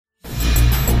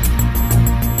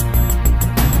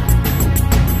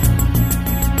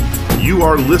You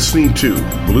are listening to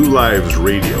Blue Lives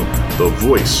Radio, the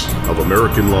voice of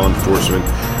American law enforcement,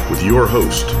 with your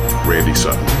host, Randy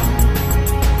Sutton.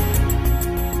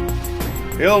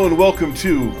 Hello and welcome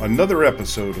to another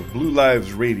episode of Blue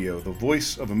Lives Radio, the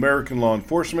voice of American law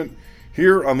enforcement,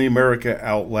 here on the America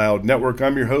Out Loud Network.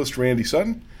 I'm your host, Randy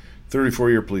Sutton,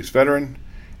 34-year police veteran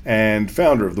and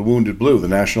founder of the Wounded Blue, the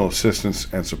National Assistance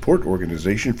and Support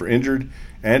Organization for injured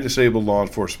and disabled law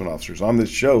enforcement officers. On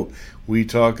this show, we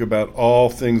talk about all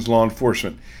things law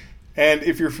enforcement. And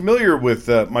if you're familiar with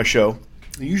my show,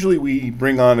 usually we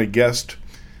bring on a guest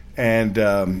and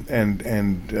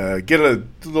get a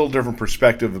little different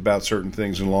perspective about certain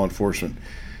things in law enforcement.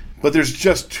 But there's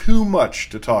just too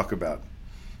much to talk about.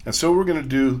 And so we're going to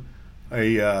do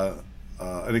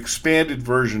an expanded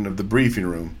version of the briefing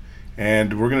room.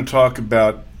 And we're going to talk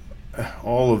about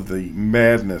all of the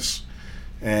madness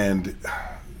and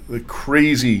the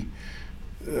crazy.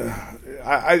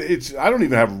 I don't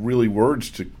even have really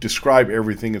words to describe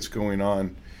everything that's going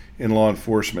on in law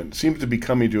enforcement. It seems to be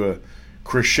coming to a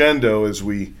crescendo as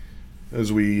we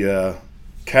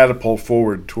catapult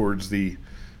forward towards the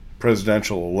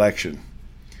presidential election.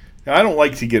 Now, I don't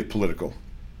like to get political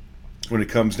when it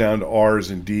comes down to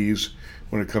R's and D's,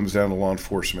 when it comes down to law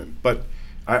enforcement, but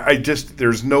I just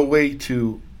there's no way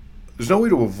to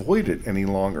avoid it any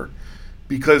longer,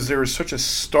 because there is such a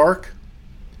stark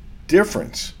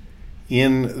difference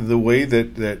in the way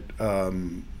that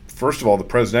first of all, the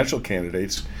presidential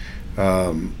candidates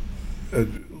talk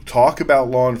about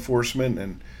law enforcement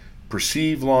and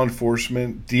perceive law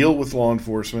enforcement, deal with law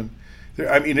enforcement.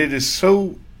 I mean, it is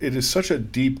such a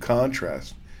deep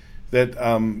contrast that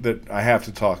I have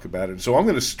to talk about it. So I'm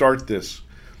going to start this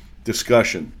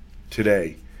discussion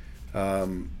today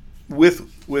with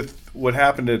what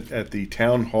happened at the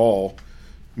town hall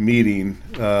meeting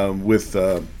with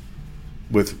the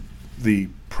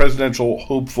presidential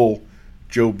hopeful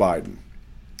Joe Biden.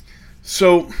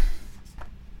 So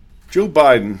Joe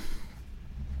Biden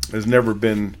has never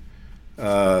been,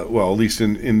 at least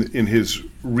in his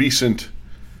recent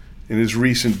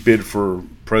bid for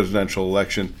presidential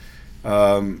election,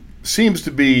 seems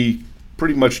to be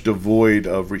pretty much devoid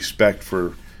of respect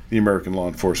for the American law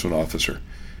enforcement officer.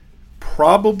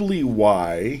 Probably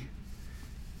why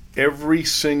every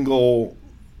single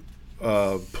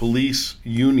police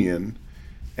union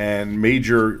and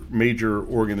major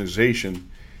organization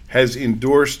has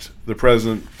endorsed the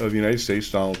President of the United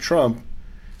States, Donald Trump,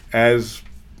 as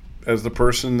the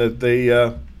person that they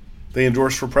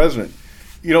endorsed for president.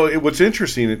 You know, what's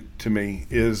interesting to me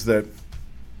is that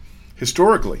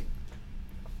historically,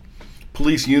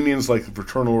 police unions like the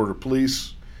Fraternal Order of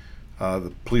Police,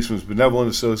 the Policemen's Benevolent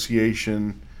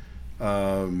Association,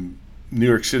 New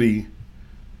York City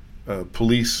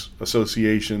Police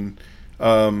Association,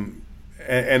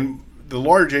 and the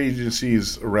large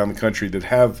agencies around the country that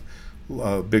have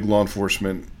big law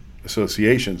enforcement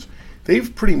associations,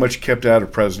 they've pretty much kept out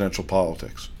of presidential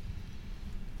politics,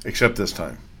 except this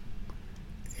time.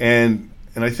 And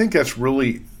I think that's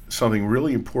really something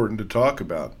really important to talk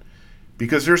about,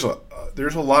 because there's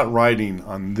a lot riding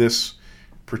on this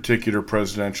particular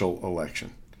presidential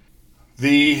election.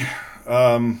 The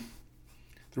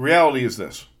reality is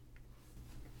this,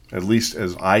 at least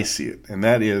as I see it, and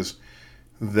that is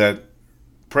that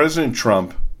President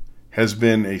Trump has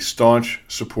been a staunch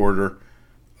supporter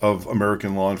of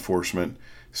American law enforcement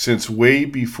since way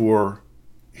before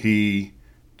he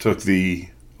took the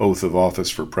oath of office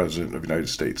for President of the United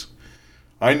States.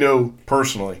 I know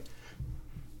personally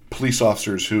police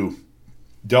officers who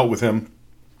dealt with him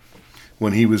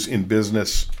when he was in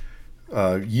business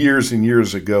years and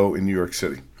years ago in New York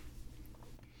City.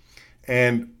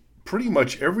 And pretty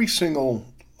much every single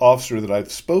officer that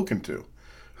I've spoken to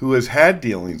who has had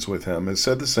dealings with him has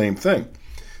said the same thing.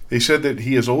 They said that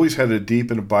he has always had a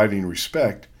deep and abiding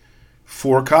respect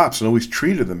for cops and always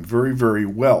treated them very, very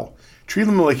well. Treated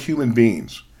them like human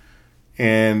beings.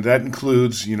 And that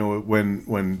includes, you know,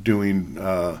 when doing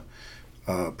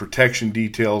protection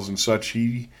details and such,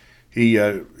 he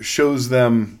shows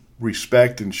them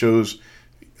respect and shows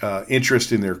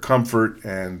interest in their comfort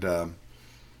and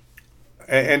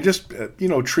just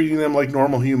treating them like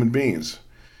normal human beings.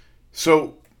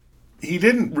 So he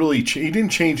didn't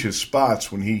change his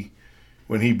spots when he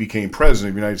became president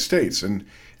of the United States. And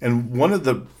one of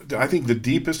the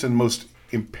deepest and most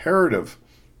imperative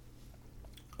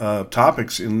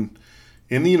topics in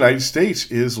the United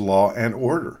States is law and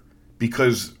order,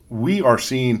 because we are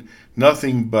seeing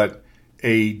nothing but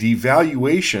a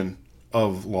devaluation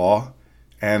of law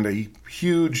and a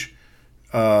huge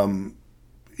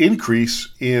increase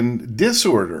in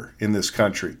disorder in this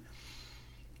country.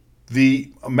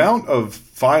 The amount of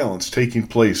violence taking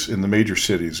place in the major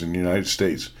cities in the United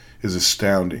States is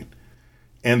astounding.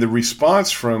 And the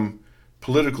response from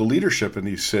political leadership in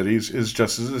these cities is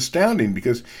just as astounding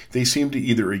because they seem to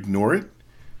either ignore it,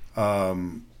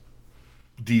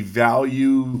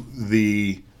 devalue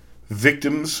the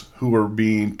victims who are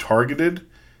being targeted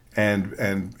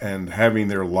and having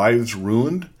their lives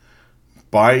ruined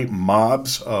by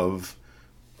mobs of,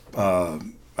 I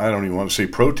don't even want to say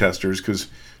protesters because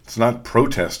it's not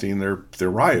protesting, they're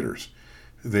rioters.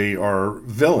 They are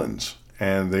villains,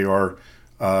 and they are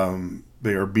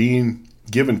being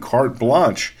given carte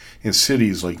blanche in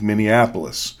cities like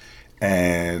Minneapolis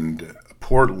and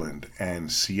Portland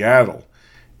and Seattle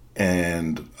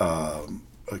and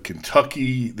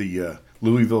Kentucky, the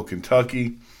Louisville,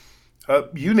 Kentucky,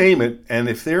 you name it. And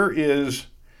if there is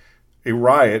a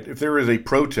riot, if there is a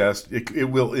protest, it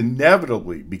will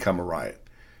inevitably become a riot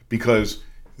because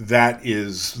that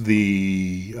is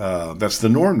that's the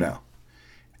norm now.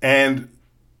 And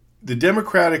the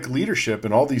Democratic leadership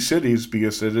in all these cities,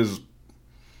 because it is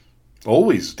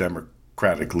always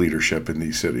Democratic leadership in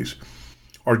these cities,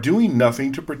 are doing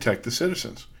nothing to protect the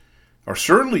citizens, are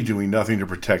certainly doing nothing to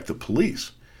protect the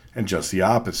police, and just the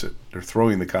opposite. They're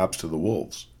throwing the cops to the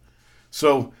wolves.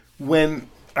 So when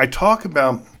I talk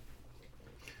about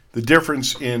the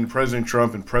difference in President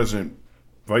Trump and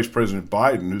Vice President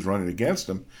Biden, who's running against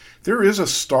him, there is a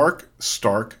stark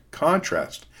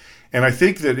contrast. And I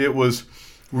think that it was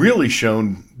really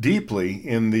shown deeply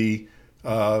in the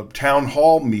town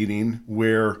hall meeting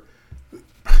where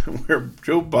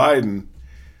Joe Biden,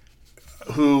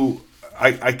 who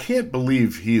I can't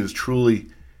believe he is truly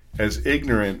as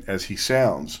ignorant as he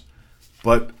sounds,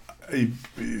 but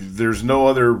there's no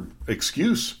other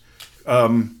excuse.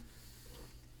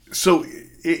 So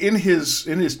in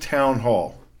his town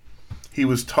hall, he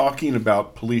was talking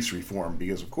about police reform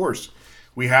because, of course,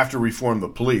 we have to reform the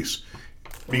police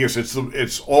because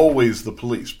it's always the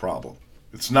police problem.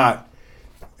 It's not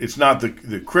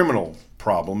the criminal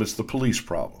problem. It's the police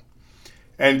problem.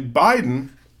 And Biden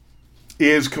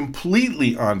is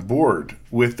completely on board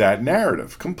with that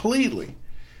narrative, completely.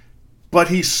 But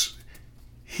he's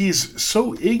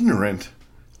so ignorant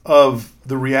of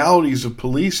the realities of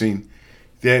policing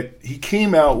that he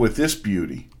came out with this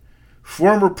beauty.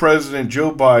 Former President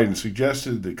Joe Biden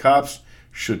suggested that cops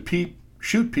should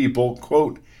shoot people,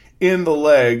 quote, in the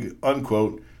leg,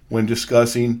 unquote, when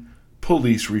discussing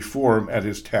police reform at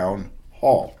his town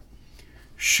hall.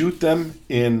 Shoot them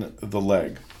in the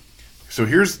leg. So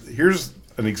here's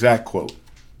an exact quote.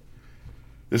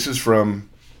 This is from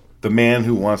the man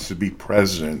who wants to be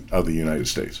president of the United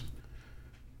States.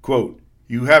 Quote,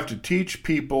 you have to teach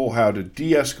people how to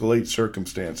de-escalate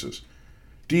circumstances.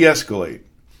 De-escalate.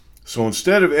 So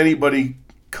instead of anybody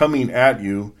coming at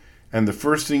you and the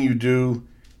first thing you do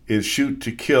is shoot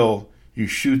to kill, you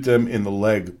shoot them in the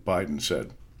leg, Biden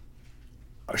said.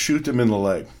 Shoot them in the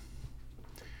leg.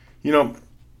 You know,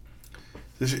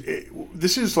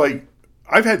 this is like,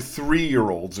 I've had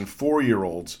 3-year-olds and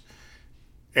 4-year-olds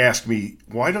ask me,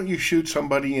 why don't you shoot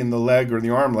somebody in the leg or in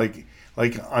the arm like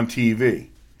on TV?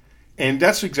 And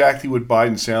that's exactly what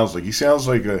Biden sounds like. He sounds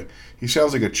like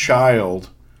a child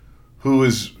who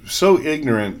is so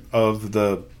ignorant of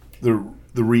the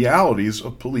realities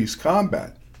of police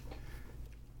combat.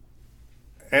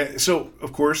 And so,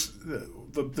 of course,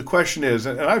 the question is,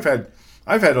 and I've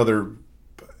had other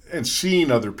and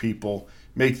seen other people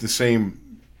make the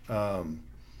same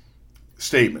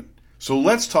statement. So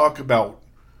let's talk about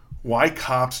why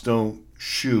cops don't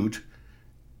shoot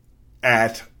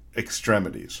at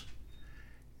extremities.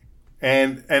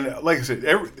 And like I said,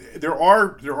 there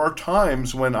are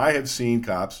times when I have seen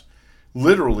cops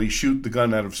literally shoot the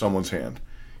gun out of someone's hand.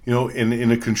 You know,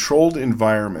 in a controlled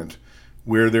environment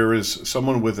where there is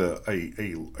someone with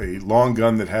a long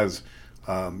gun that has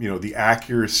the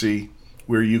accuracy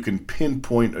where you can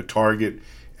pinpoint a target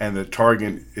and the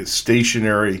target is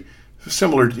stationary,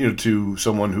 similar to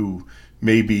someone who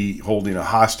may be holding a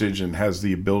hostage and has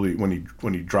the ability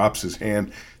when he drops his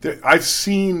hand. I've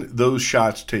seen those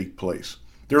shots take place.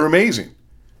 They're amazing,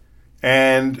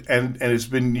 and it's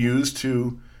been used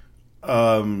to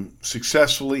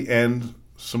successfully end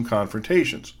some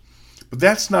confrontations. But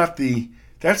that's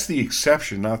the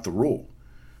exception, not the rule.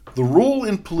 The rule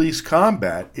in police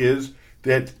combat is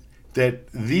that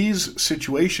these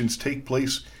situations take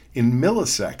place in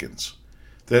milliseconds.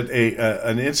 That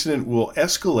an incident will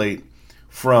escalate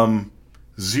from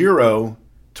 0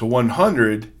 to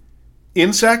 100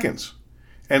 in seconds.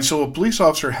 And so a police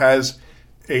officer has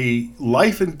a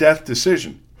life and death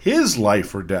decision, his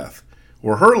life or death,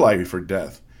 or her life or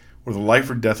death, or the life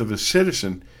or death of a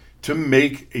citizen, to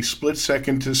make a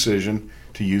split-second decision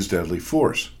to use deadly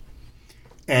force.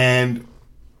 And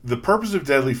the purpose of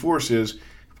deadly force is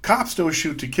cops don't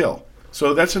shoot to kill.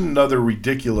 So that's another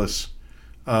ridiculous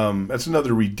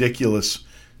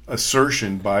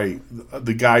assertion by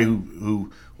the guy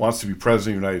who wants to be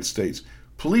president of the United States.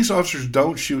 Police officers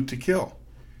don't shoot to kill.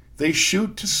 They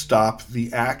shoot to stop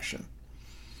the action.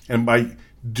 And by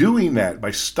doing that,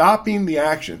 by stopping the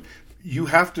action, you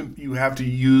have to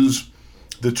use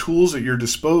the tools at your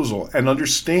disposal and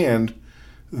understand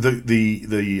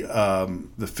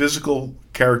the physical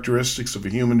characteristics of a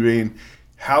human being,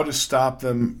 how to stop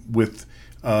them with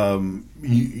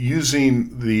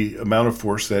using the amount of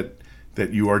force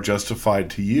that you are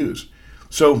justified to use.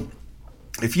 So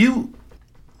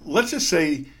let's just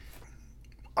say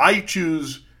I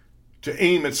choose to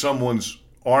aim at someone's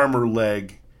arm or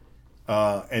leg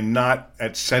and not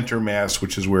at center mass,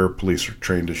 which is where police are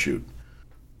trained to shoot.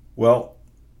 Well,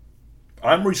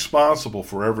 I'm responsible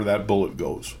for wherever that bullet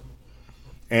goes.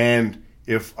 And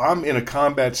if I'm in a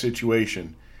combat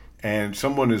situation and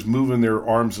someone is moving their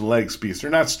arms and legs, because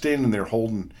they're not standing there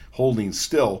holding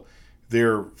still,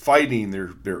 they're fighting,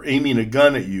 they're aiming a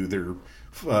gun at you, they're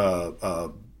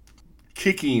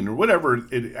kicking or whatever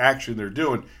action they're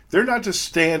doing, they're not just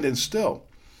standing still.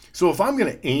 So if I'm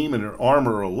going to aim at an arm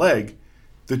or a leg,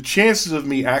 the chances of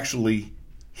me actually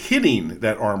hitting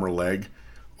that arm or leg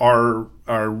are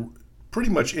pretty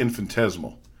much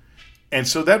infinitesimal. And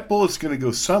so that bullet's going to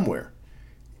go somewhere.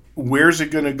 Where's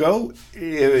it going to go?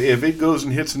 If it goes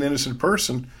and hits an innocent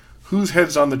person, whose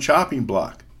head's on the chopping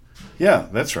block? Yeah,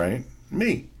 that's right,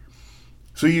 me.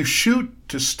 So you shoot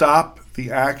to stop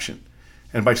the action.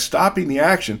 And by stopping the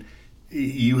action,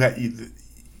 you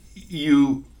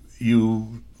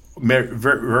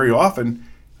very often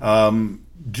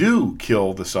do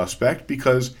kill the suspect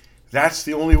because that's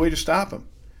the only way to stop him.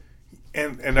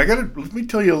 And let me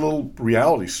tell you a little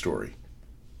reality story.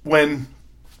 When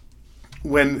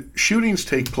shootings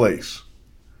take place,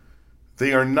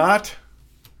 they are not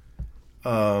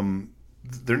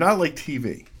they're not like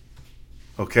TV.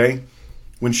 Okay?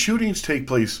 When shootings take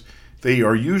place, they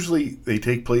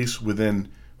take place within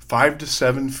 5 to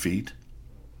 7 feet.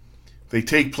 They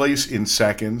take place in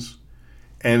seconds,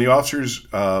 and the officers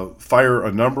fire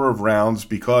a number of rounds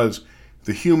because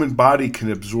the human body can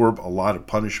absorb a lot of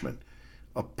punishment.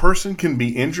 A person can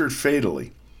be injured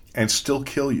fatally and still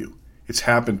kill you. It's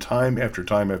happened time after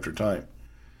time after time.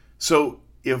 So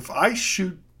if I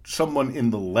shoot someone in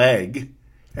the leg,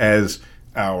 as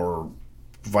our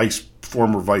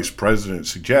former vice president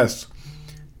suggests,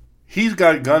 he's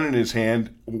got a gun in his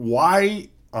hand. Why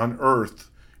on earth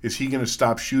is he going to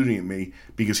stop shooting at me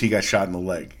because he got shot in the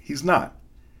leg? He's not.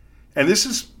 And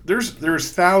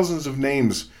there's thousands of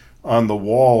names on the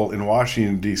wall in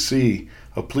Washington, D.C.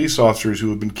 of police officers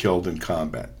who have been killed in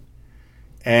combat.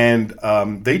 And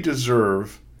they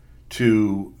deserve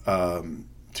to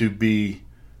be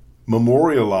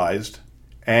memorialized,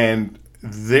 and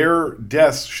their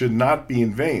deaths should not be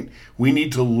in vain. We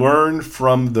need to learn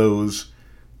from those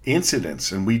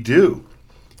incidents, and we do.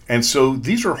 And so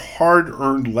these are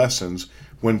hard-earned lessons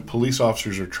when police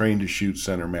officers are trained to shoot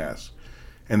center mass.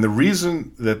 And the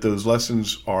reason that those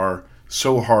lessons are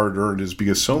so hard-earned is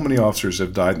because so many officers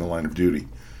have died in the line of duty,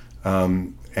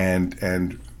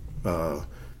 and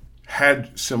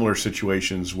had similar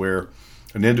situations where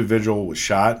an individual was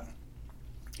shot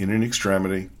in an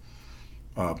extremity,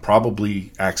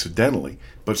 probably accidentally,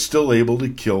 but still able to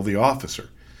kill the officer.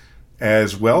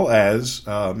 As well as,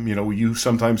 you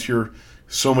sometimes hear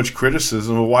so much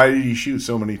criticism of why did he shoot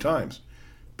so many times?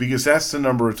 Because that's the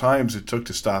number of times it took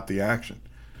to stop the action.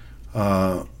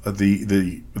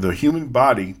 The human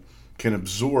body can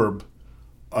absorb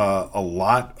a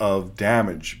lot of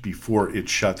damage before it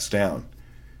shuts down.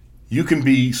 You can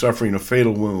be suffering a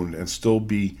fatal wound and still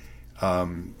be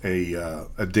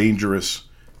a dangerous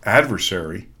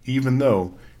adversary, even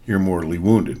though you're mortally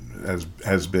wounded, as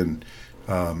has been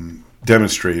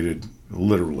demonstrated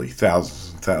literally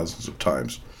thousands and thousands of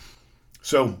times.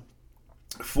 So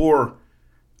for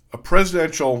a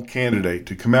presidential candidate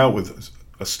to come out with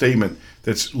a statement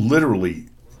that's literally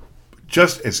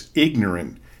just as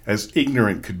ignorant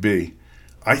could be,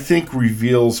 I think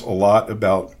reveals a lot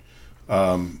about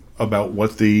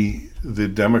what the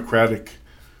Democratic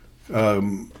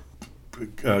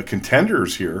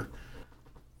contenders here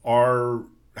are,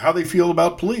 how they feel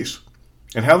about police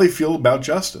and how they feel about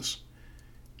justice.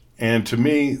 And to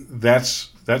me,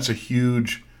 that's a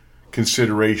huge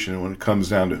consideration when it comes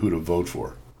down to who to vote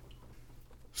for.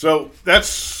 So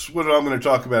that's what I'm going to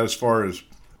talk about as far as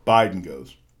Biden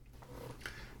goes,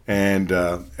 and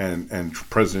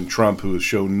President Trump, who has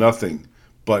shown nothing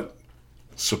but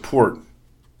support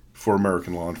for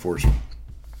American law enforcement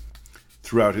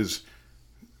throughout his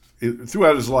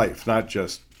life, not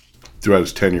just throughout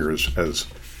his tenure as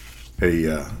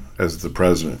the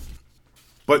president.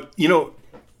 But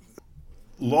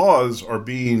laws are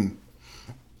being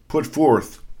put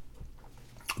forth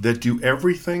that do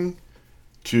everything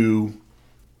to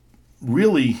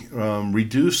really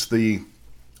reduce the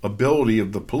ability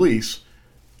of the police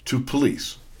to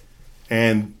police.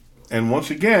 And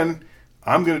once again,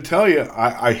 I'm going to tell you,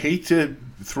 I hate to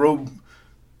throw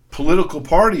political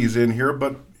parties in here,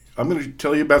 but I'm going to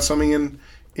tell you about something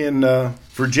in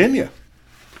Virginia.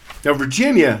 Now,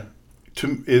 Virginia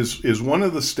is one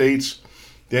of the states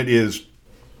that is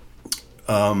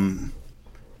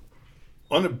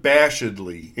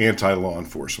unabashedly anti-law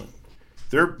enforcement.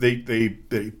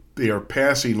 They are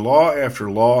passing law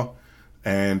after law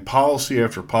and policy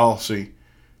after policy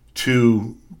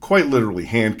to quite literally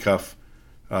handcuff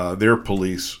their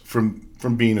police from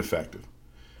being effective.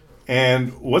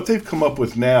 And what they've come up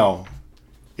with now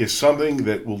is something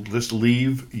that will just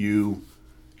leave you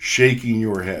shaking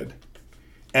your head.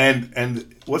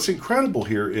 And what's incredible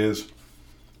here is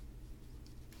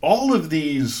all of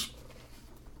these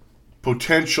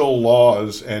potential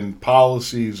laws and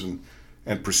policies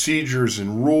and procedures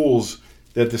and rules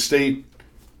that the state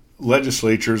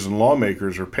legislatures and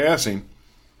lawmakers are passing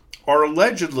are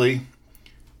allegedly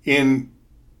in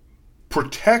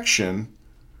protection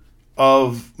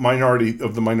of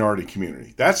the minority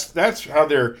community. That's how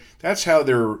they're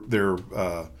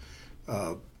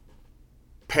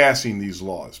passing these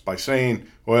laws, by saying,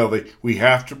 well, we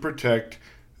have to protect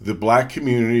the black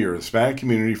community or Hispanic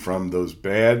community from those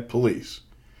bad police.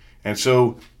 And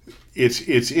so it's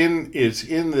in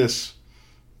this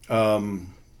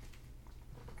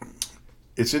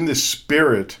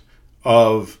spirit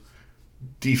of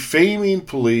defaming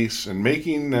police and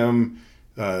making them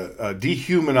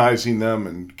dehumanizing them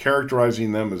and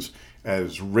characterizing them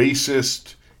as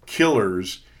racist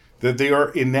killers, that they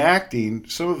are enacting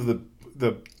some of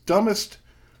the dumbest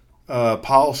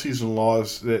policies and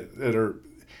laws that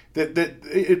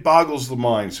it boggles the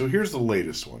mind. So here's the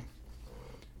latest one.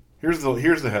 Here's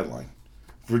the headline: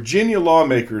 Virginia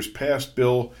lawmakers passed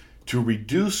bill to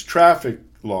reduce traffic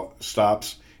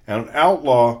stops and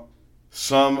outlaw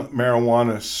some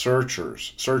marijuana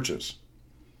searches.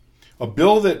 A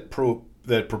bill that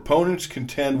proponents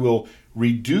contend will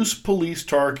reduce police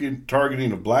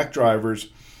targeting of black drivers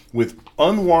with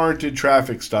unwarranted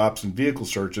traffic stops and vehicle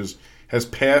searches has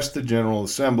passed the General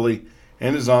Assembly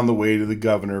and is on the way to the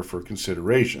governor for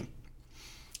consideration.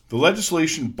 The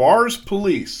legislation bars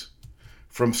police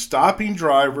from stopping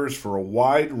drivers for a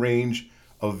wide range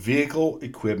of vehicle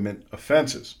equipment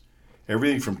offenses,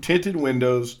 everything from tinted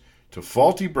windows to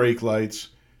faulty brake lights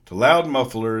to loud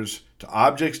mufflers to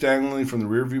objects dangling from the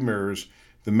rearview mirrors.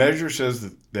 The measure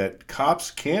says that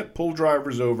cops can't pull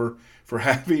drivers over for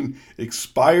having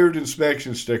expired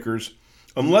inspection stickers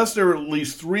unless they're at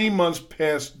least 3 months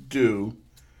past due,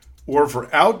 or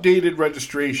for outdated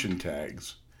registration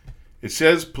tags. It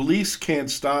says police can't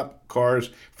stop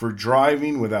cars for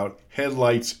driving without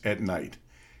headlights at night.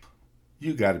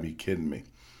 You got to be kidding me.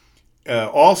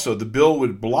 Also, the bill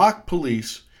would block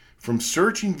police from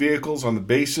searching vehicles on the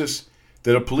basis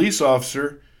that a police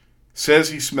officer says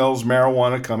he smells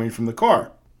marijuana coming from the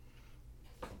car.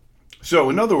 So,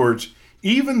 in other words,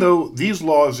 even though these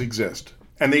laws exist,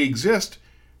 and they exist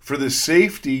for the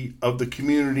safety of the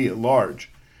community at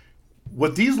large,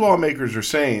 what these lawmakers are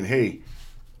saying, hey,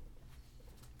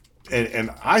 and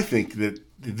I think that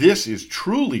this is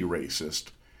truly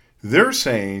racist, they're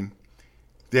saying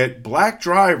that black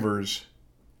drivers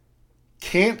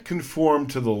can't conform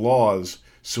to the laws,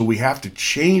 so we have to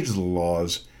change the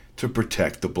laws to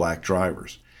protect the black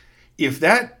drivers. If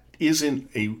that isn't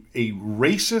a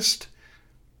racist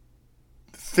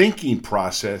thinking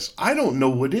process, I don't know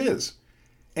what is.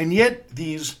 And yet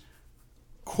these,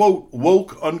 quote,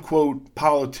 woke, unquote,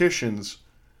 politicians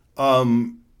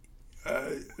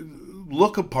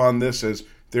look upon this as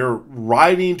they're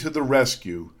riding to the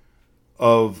rescue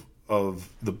of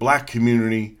the black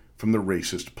community from the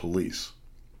racist police.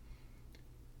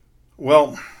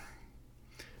 Well,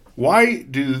 why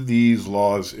do these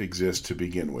laws exist to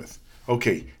begin with?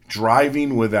 Okay,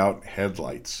 driving without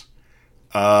headlights.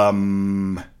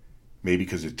 Maybe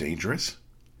because it's dangerous.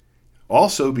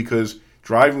 Also because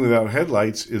driving without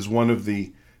headlights is one of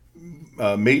the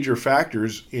major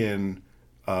factors in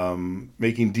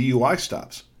making DUI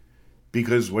stops.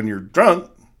 Because when you're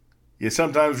drunk, you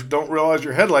sometimes don't realize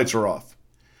your headlights are off.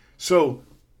 So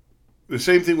the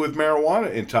same thing with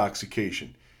marijuana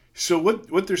intoxication. So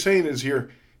what they're saying is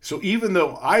here, So even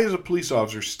though I, as a police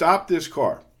officer, stop this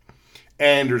car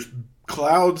and there's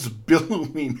clouds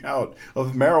billowing out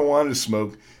of marijuana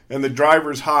smoke and the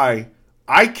driver's high,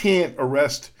 I can't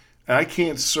arrest and I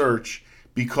can't search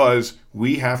because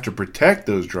we have to protect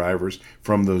those drivers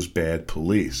from those bad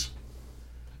police.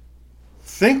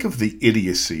 Think of the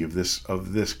idiocy of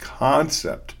this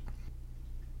concept.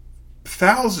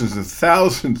 Thousands and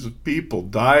thousands of people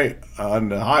die on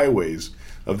the highways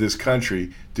of this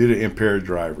country due to impaired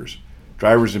drivers.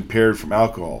 Drivers impaired from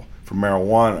alcohol, from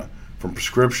marijuana, from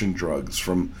prescription drugs,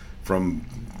 from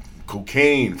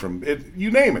cocaine, from it,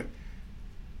 you name it.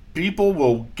 People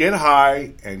will get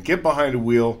high and get behind a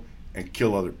wheel and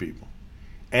kill other people.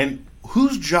 And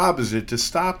whose job is it to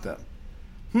stop them?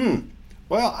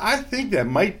 Well, I think that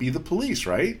might be the police,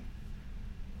 right?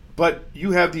 But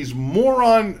you have these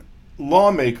moron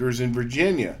lawmakers in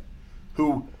Virginia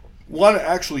who want to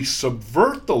actually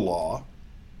subvert the law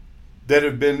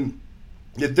that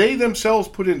they themselves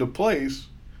put into place,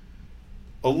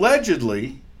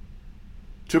 allegedly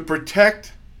to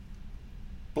protect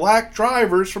black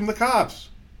drivers from the cops.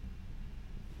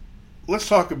 Let's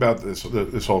talk about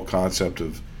this whole concept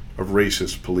of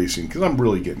racist policing, because I'm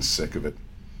really getting sick of it.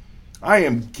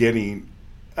 I'm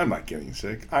not getting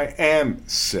sick. I am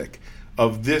sick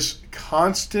of this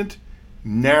constant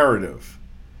narrative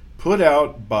put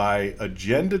out by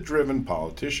agenda-driven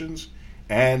politicians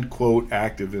and, quote,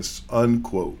 activists,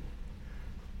 unquote,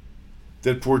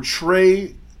 that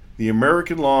portray the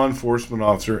American law enforcement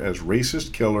officer as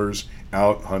racist killers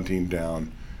out hunting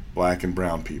down black and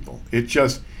brown people. It's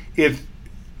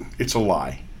a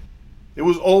lie. It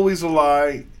was always a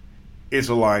lie. It's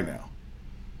a lie now.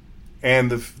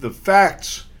 And the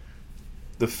facts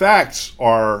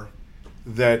are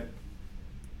that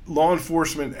law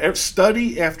enforcement,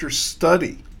 study after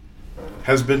study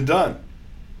has been done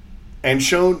and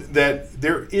shown that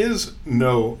there is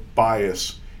no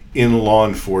bias in law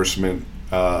enforcement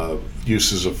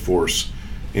uses of force,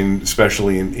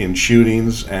 especially in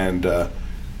shootings and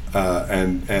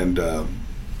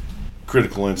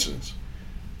critical incidents.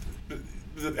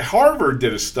 Harvard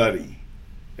did a study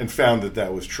and found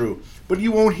that was true, but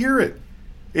you won't hear it.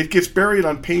 It gets buried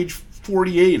on page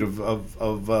 48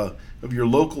 of your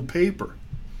local paper.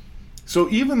 So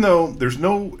even though there's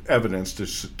no evidence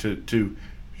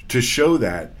to show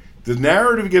that, the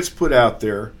narrative gets put out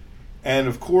there, and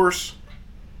of course,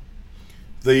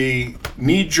 the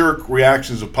knee-jerk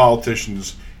reactions of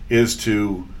politicians is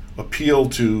to appeal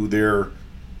to their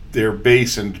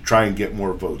base and to try and get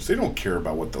more votes. They don't care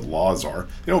about what the laws are.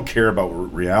 They don't care about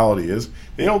what reality is.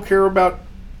 They don't care about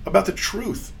the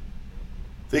truth.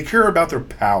 They care about their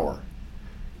power.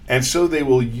 And so they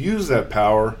will use that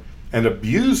power and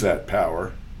abuse that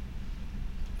power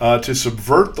to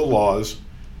subvert the laws.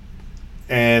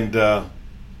 And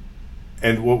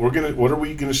what are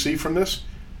we gonna see from this?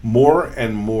 More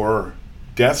and more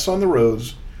deaths on the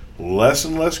roads, less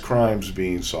and less crimes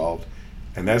being solved,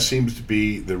 and that seems to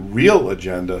be the real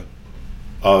agenda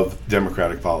of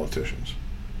Democratic politicians.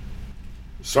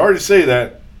 Sorry to say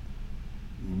that,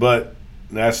 but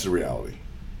that's the reality.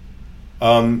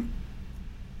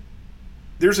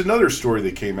 There's another story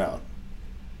that came out,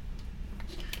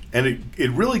 and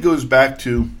it really goes back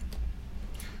to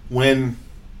when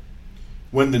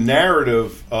the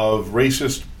narrative of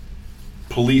racist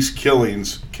police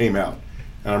killings came out.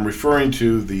 And I'm referring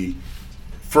to the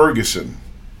Ferguson,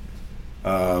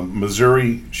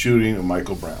 Missouri shooting of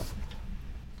Michael Brown.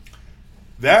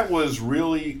 That was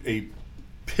really a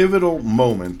pivotal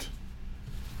moment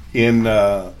in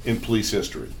police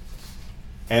history.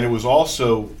 And it was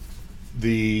also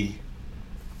the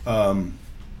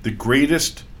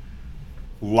greatest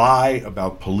lie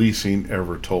about policing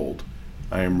ever told.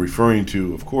 I am referring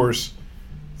to, of course,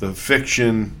 the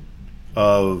fiction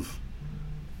of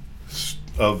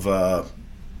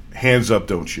hands up,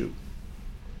 don't shoot.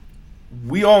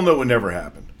 We all know it never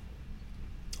happened.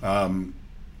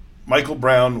 Michael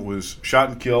Brown was shot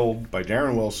and killed by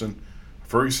Darren Wilson, a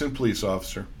Ferguson police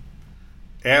officer,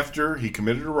 after he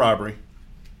committed a robbery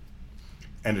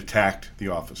and attacked the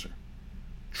officer.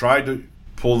 Tried to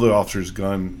pull the officer's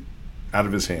gun out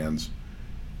of his hands.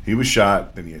 He was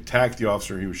shot, then he attacked the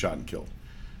officer, he was shot and killed.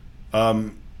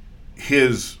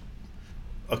 His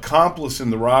accomplice in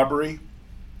the robbery,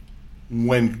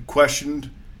 when questioned,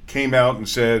 came out and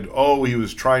said, he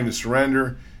was trying to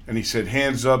surrender, and he said,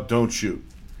 hands up, don't shoot.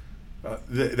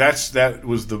 That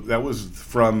was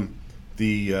from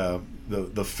the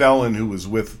felon who was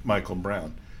with Michael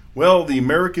Brown. Well, the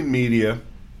American media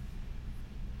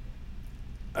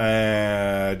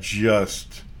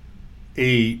just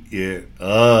ate it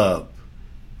up.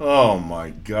 Oh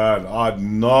my God, ad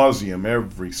nauseum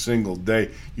every single day.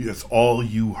 That's all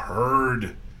you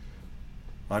heard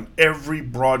on every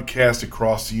broadcast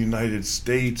across the United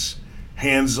States.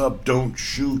 Hands up, don't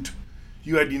shoot.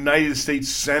 You had United States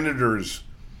senators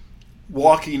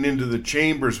walking into the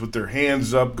chambers with their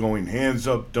hands up, going, hands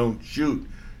up, don't shoot.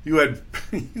 You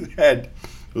had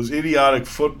those idiotic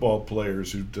football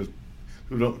players who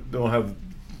don't have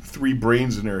three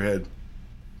brains in their head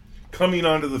coming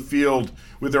onto the field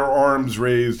with their arms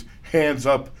raised, hands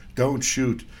up, don't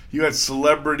shoot. You had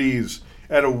celebrities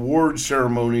at award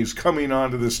ceremonies coming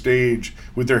onto the stage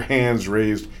with their hands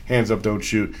raised, hands up, don't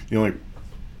shoot. The only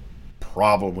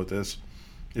problem with this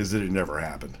is that it never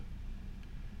happened.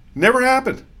 Never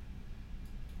happened.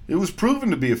 It was proven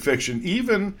to be a fiction,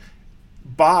 even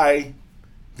by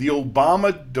the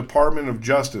Obama Department of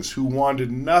Justice, who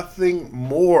wanted nothing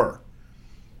more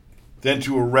than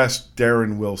to arrest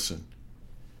Darren Wilson.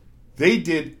 They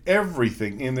did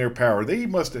everything in their power.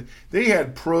 They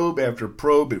had probe after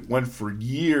probe. It went for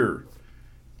years,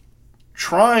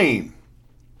 trying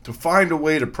to find a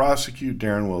way to prosecute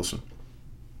Darren Wilson.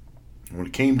 And when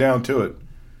it came down to it,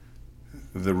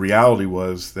 the reality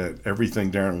was that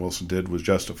everything Darren Wilson did was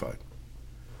justified.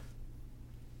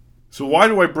 So why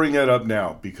do I bring that up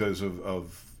now? Because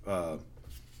of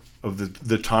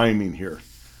the timing here.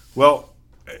 Well,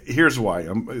 here's why.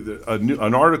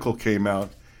 An article came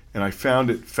out, and I found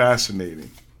it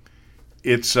fascinating.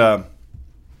 It's about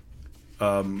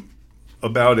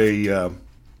a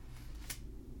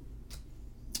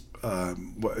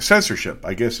censorship,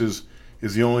 I guess is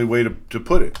the only way to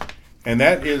put it. And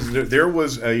that is, there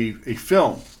was a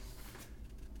film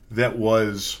that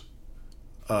was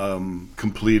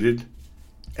completed,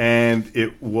 and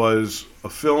it was a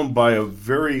film by a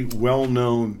very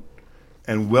well-known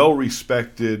and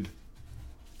well-respected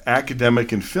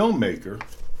academic and filmmaker,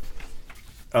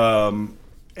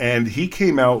 and he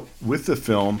came out with the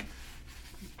film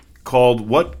called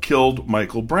What Killed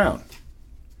Michael Brown.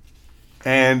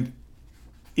 And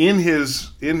in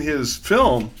his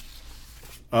film,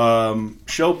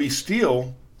 Shelby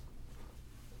Steele,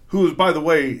 who, by the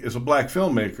way, is a black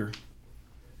filmmaker,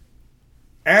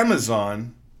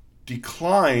 Amazon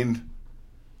declined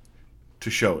to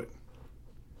show it.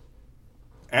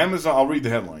 Amazon, I'll read the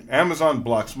headline. Amazon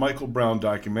blocks Michael Brown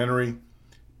documentary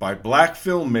by black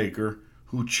filmmaker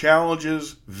who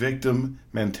challenges victim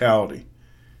mentality.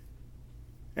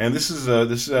 And this is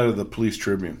out of the Police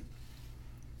Tribune.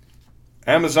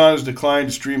 Amazon has declined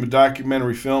to stream a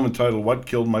documentary film entitled What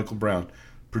Killed Michael Brown,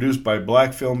 produced by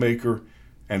black filmmaker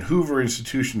and Hoover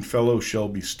Institution fellow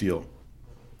Shelby Steele.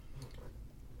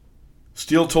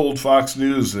 Steele told Fox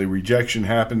News the rejection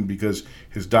happened because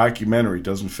his documentary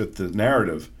doesn't fit the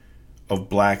narrative of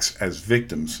blacks as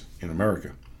victims in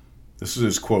America. This is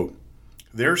his quote.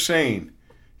 They're saying,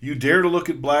 you dare to look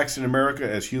at blacks in America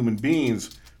as human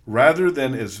beings rather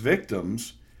than as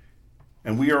victims,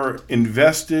 and we are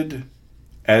invested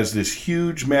as this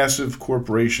huge, massive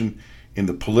corporation in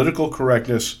the political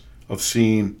correctness of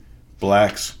seeing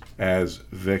blacks as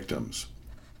victims.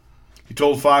 He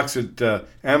told Fox that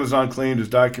Amazon claimed his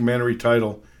documentary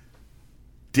title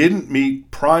didn't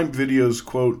meet Prime Video's,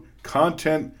 quote,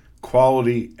 content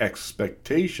quality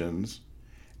expectations,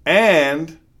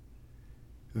 and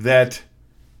that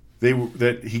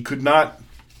he could not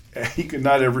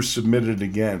ever submit it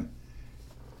again.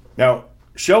 Now,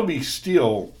 Shelby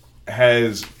Steele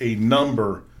has a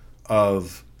number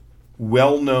of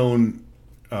well-known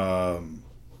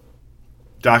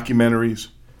documentaries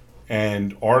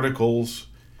and articles.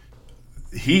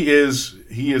 He is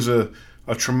a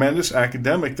tremendous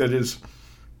academic that is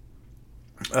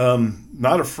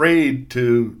not afraid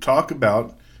to talk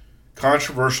about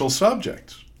controversial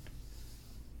subjects.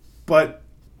 But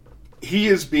he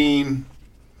is being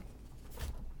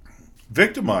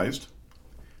victimized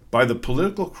by the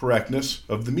political correctness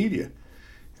of the media,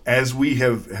 as we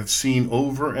have seen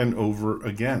over and over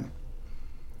again.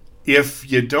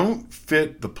 If you don't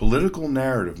fit the political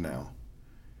narrative now,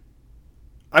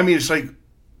 I mean, it's like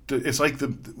the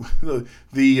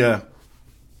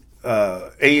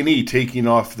A&E taking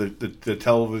off the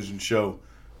television show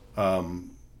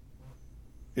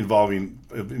involving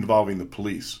the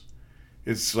police.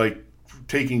 It's like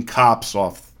taking cops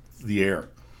off the air.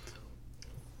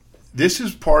 This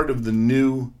is part of the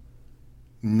new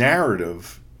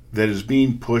narrative that is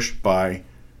being pushed by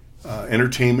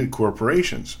entertainment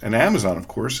corporations. And Amazon, of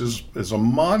course, is a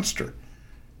monster.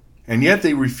 And yet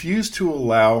they refuse to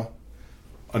allow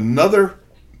another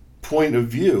point of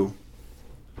view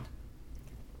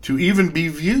to even be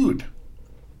viewed.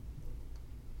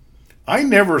 I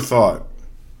never thought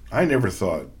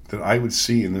that I would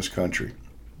see in this country.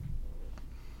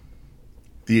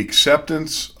 The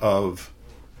acceptance of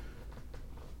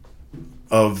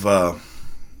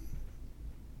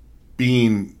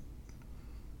being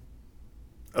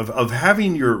of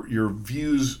having your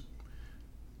views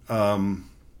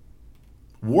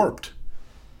warped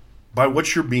by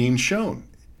what you're being shown,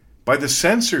 by the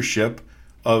censorship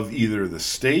of either the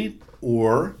state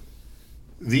or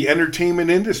the entertainment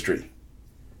industry.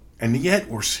 And yet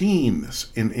we're seeing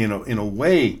this in a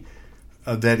way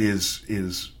that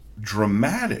is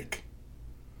dramatic.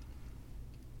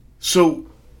 So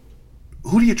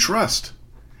who do you trust?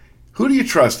 Who do you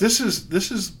trust? This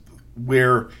is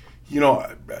where,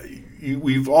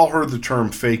 we've all heard the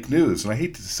term fake news, and I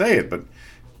hate to say it, but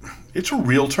it's a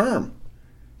real term,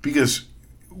 because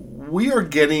we are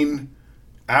getting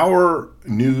our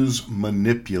news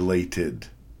manipulated.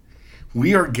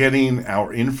 We are getting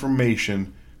our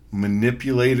information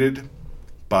manipulated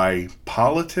by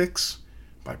politics,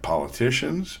 by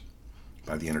politicians,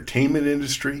 by the entertainment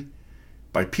industry,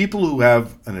 by people who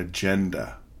have an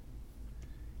agenda.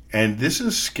 And this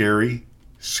is scary,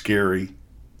 scary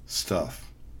stuff.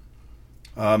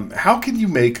 How can you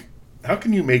make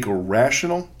a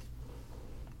rational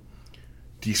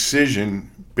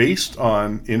decision based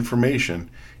on information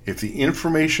if the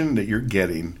information that you're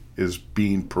getting is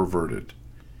being perverted?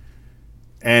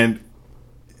 And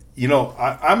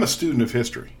I'm a student of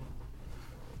history.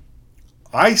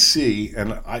 I see,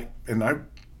 and I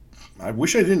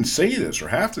wish I didn't say this or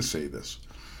have to say this,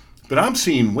 but I'm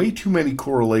seeing way too many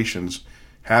correlations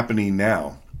happening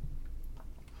now,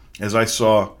 as I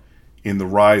saw in the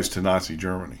rise to Nazi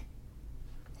Germany.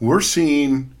 We're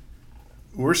seeing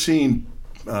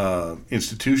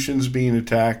institutions being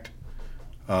attacked.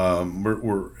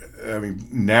 We're having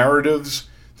narratives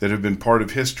that have been part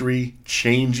of history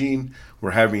changing.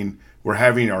 We're having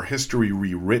our history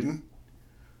rewritten.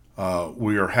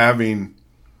 We are having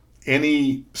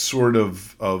any sort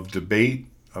of debate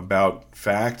about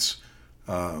facts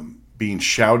being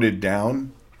shouted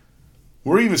down.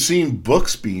 We're even seeing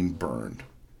books being burned.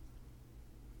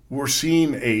 We're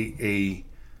seeing a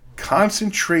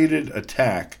concentrated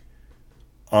attack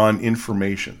on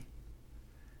information.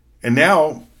 And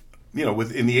now,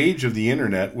 within the age of the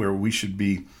internet, where we should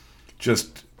be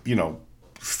just,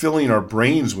 filling our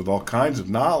brains with all kinds of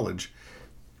knowledge,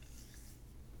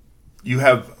 you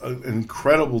have an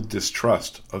incredible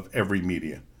distrust of every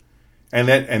media. And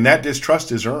that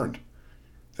distrust is earned.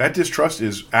 That distrust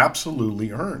is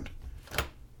absolutely earned.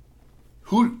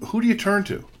 Who do you turn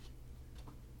to?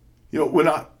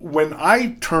 When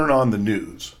I turn on the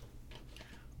news,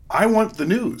 I want the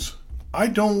news. I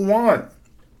don't want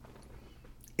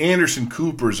Anderson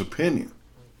Cooper's opinion.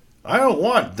 I don't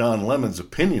want Don Lemon's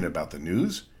opinion about the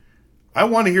news. I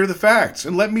want to hear the facts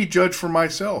and let me judge for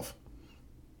myself.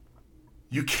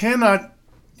 You cannot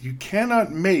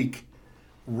make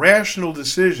rational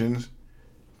decisions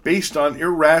based on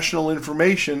irrational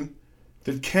information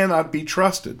that cannot be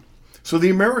trusted. So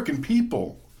the American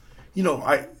people,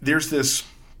 there's this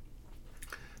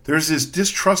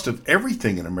distrust of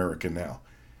everything in America now.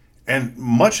 And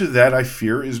much of that, I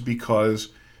fear, is because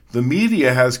the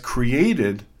media has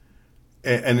created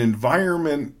an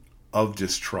environment of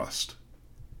distrust.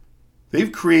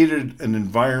 They've created an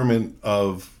environment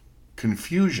of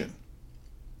confusion.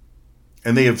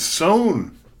 And they have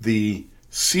sown the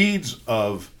seeds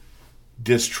of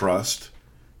distrust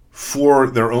for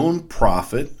their own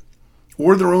profit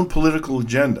or their own political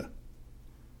agenda.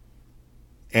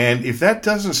 And if that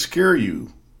doesn't scare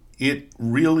you, it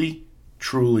really,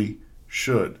 truly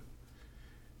should.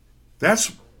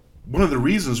 That's one of the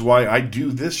reasons why I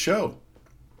do this show.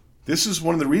 This is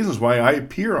one of the reasons why I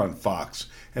appear on Fox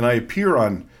and I appear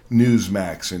on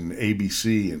Newsmax and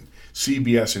ABC and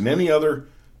CBS and any other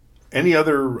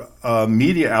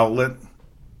media outlet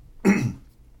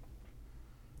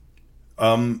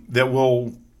that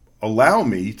will allow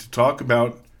me to talk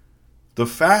about the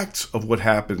facts of what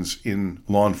happens in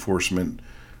law enforcement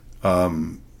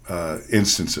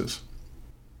instances.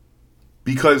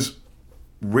 Because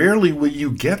rarely will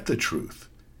you get the truth.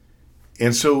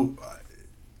 And so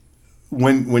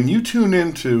when you tune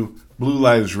into Blue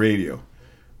Lives Radio,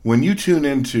 when you tune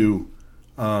into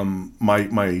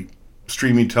my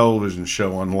streaming television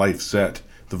show on LifeZet,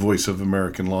 the voice of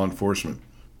American law enforcement,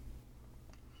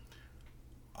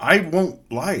 I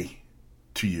won't lie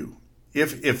to you.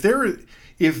 If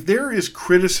there is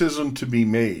criticism to be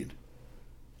made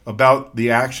about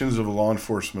the actions of a law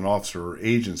enforcement officer or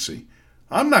agency,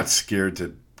 I'm not scared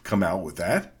to come out with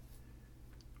that.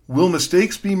 Will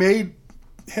mistakes be made?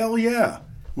 Hell yeah.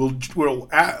 Will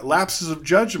lapses of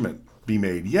judgment be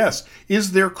made? Yes.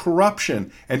 Is there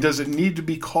corruption? And does it need to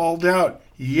be called out?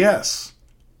 Yes.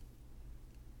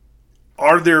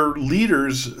 Are there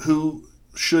leaders who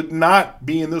should not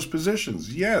be in those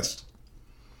positions? Yes.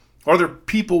 Are there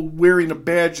people wearing a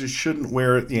badge that shouldn't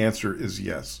wear it? The answer is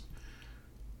yes.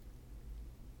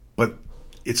 But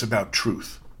it's about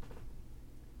truth.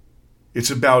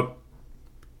 It's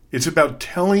about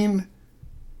telling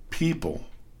people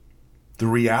the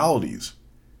realities.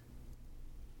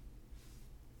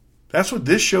 That's what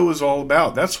this show is all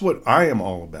about. That's what I am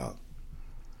all about.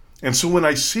 And so when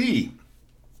I see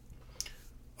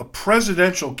a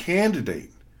presidential candidate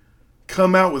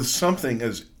come out with something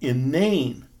as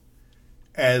inane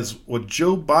as what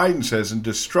Joe Biden says and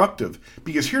destructive,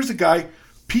 because here's a guy,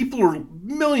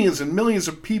 millions and millions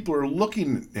of people are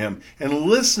looking at him and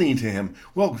listening to him.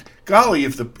 Well, golly,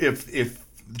 if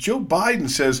Joe Biden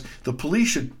says the police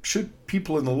should shoot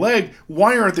people in the leg,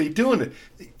 why aren't they doing it?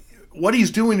 What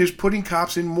he's doing is putting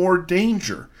cops in more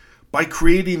danger by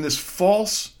creating this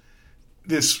false,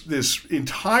 this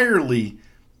entirely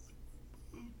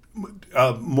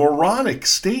moronic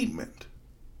statement.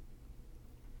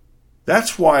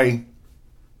 That's why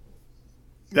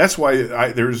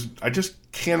I just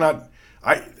cannot.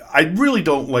 I really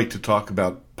don't like to talk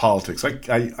about politics.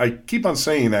 I keep on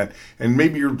saying that, and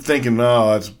maybe you're thinking,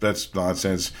 no, that's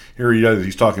nonsense. Here he is,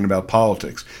 he's talking about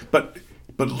politics. But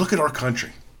look at our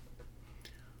country.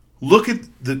 Look at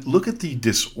the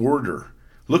disorder.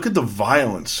 Look at the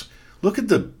violence. Look at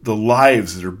the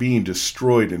lives that are being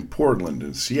destroyed in Portland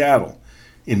and Seattle,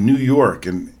 in New York,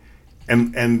 and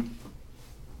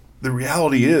the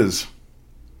reality is,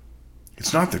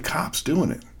 it's not the cops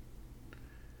doing it.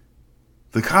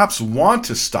 The cops want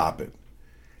to stop it,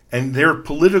 and their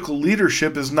political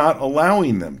leadership is not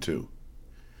allowing them to.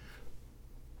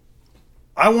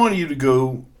 I want you to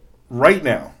go right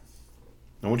now.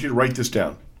 I want you to write this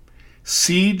down.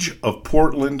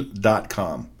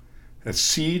 SiegeofPortland.com.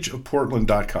 That's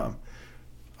SiegeofPortland.com.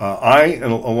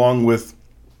 Along with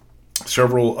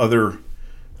several other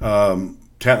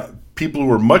people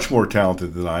who are much more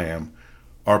talented than I am,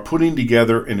 are putting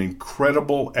together an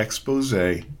incredible expose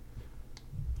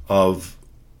of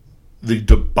the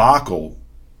debacle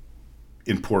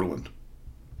in Portland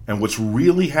and what's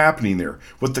really happening there,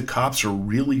 what the cops are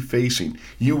really facing.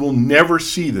 You will never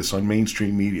see this on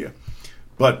mainstream media,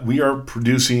 but we are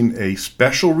producing a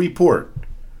special report,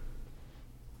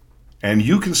 and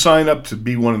you can sign up to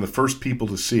be one of the first people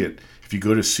to see it. If you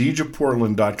go to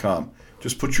siegeofportland.com,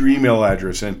 just put your email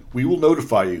address in. We will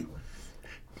notify you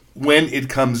when it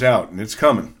comes out, and it's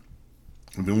coming.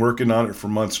 We've been working on it for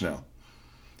months now.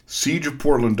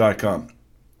 SiegeofPortland.com.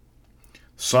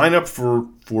 Sign up for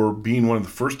being one of the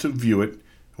first to view it. It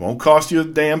won't cost you a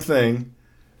damn thing.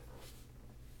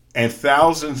 And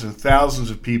thousands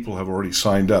of people have already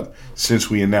signed up since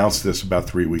we announced this about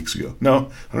 3 weeks ago.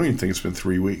 No, I don't even think it's been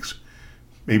 3 weeks.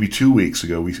 Maybe 2 weeks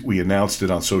ago, we announced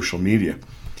it on social media.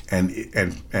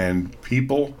 And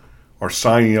people are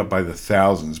signing up by the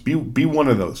thousands. Be one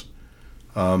of those.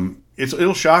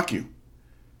 It'll shock you.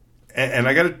 And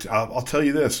I'll tell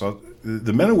you this: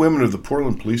 the men and women of the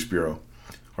Portland Police Bureau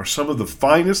are some of the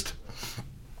finest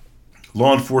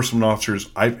law enforcement officers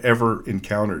I've ever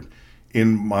encountered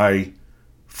in my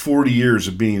 40 years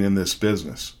of being in this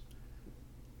business.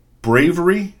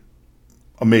 Bravery,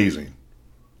 amazing.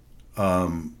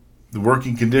 The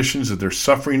working conditions that they're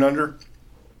suffering under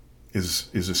is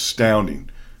astounding.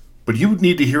 But you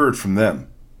need to hear it from them.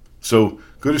 So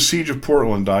go to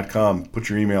siegeofportland.com, put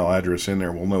your email address in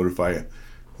there, we'll notify you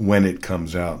when it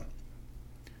comes out.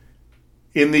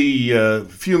 In the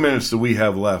few minutes that we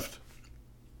have left,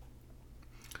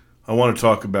 I want to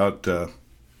talk about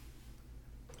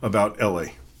LA.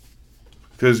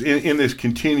 Because in this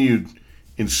continued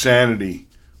insanity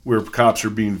where cops are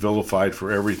being vilified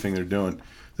for everything they're doing,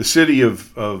 the city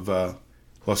of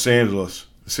Los Angeles,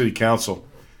 the city council,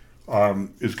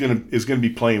 is going to be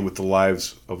playing with the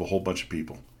lives of a whole bunch of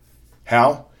people.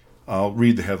 How? I'll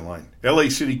read the headline. LA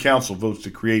City Council votes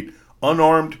to create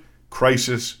unarmed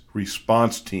crisis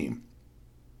response team.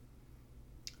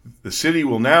 The city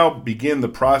will now begin the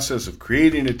process of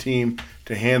creating a team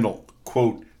to handle,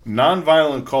 quote,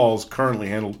 nonviolent calls currently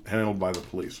handled by the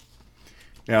police.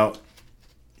 Now,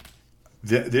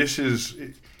 this is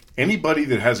anybody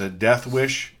that has a death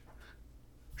wish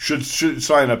should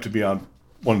sign up to be on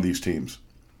one of these teams,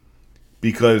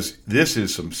 because this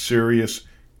is some serious,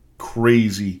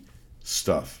 crazy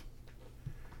stuff,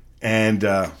 and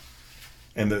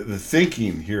the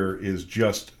thinking here is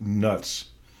just nuts.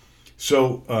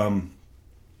 So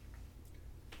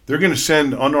they're going to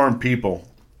send unarmed people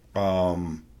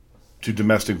to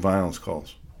domestic violence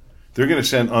calls. They're going to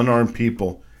send unarmed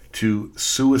people to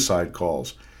suicide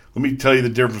calls. Let me tell you the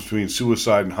difference between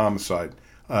suicide and homicide.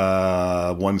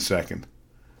 1 second.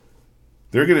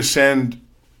 They're going to send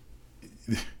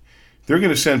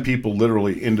people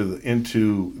literally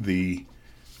into the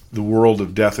world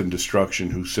of death and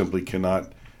destruction who simply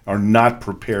are not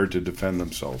prepared to defend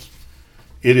themselves.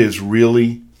 It is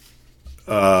really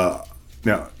now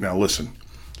listen.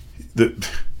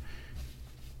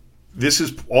 This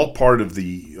is all part of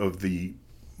the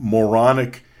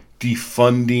moronic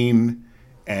defunding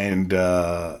and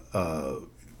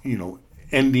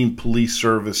ending police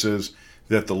services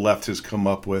that the left has come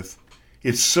up with.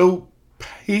 It's so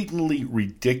patently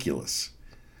ridiculous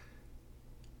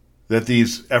that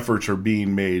these efforts are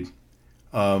being made.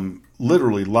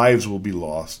 Literally, lives will be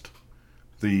lost.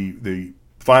 The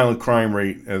violent crime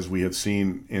rate, as we have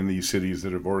seen in these cities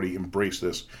that have already embraced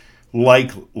this,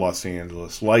 like Los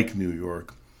Angeles, like New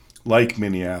York, like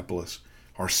Minneapolis,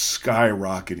 are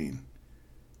skyrocketing.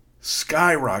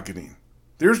 Skyrocketing.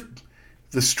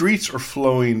 The streets are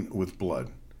flowing with blood.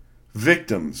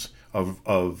 Victims of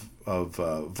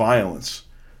violence,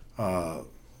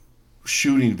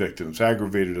 shooting victims,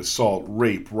 aggravated assault,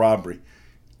 rape, robbery.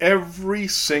 Every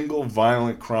single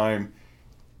violent crime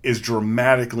is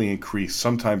dramatically increased,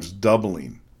 sometimes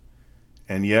doubling.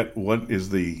 And yet, what is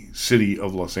the city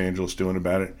of Los Angeles doing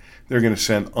about it? They're going to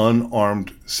send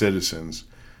unarmed citizens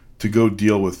to go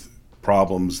deal with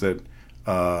problems that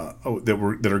are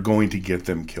going to get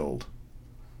them killed.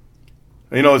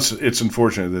 It's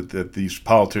unfortunate that these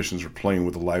politicians are playing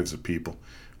with the lives of people.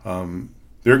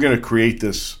 They're going to create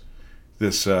this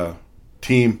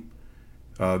team.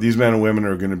 These men and women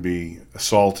are going to be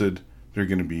assaulted. They're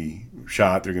going to be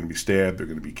shot. They're going to be stabbed. They're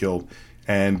going to be killed.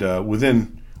 And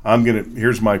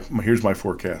here's my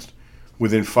forecast.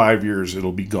 Within 5 years,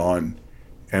 it'll be gone,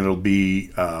 and it'll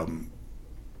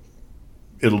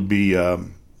be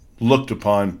looked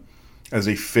upon as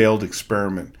a failed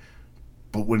experiment.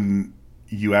 But when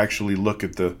you actually look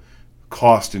at the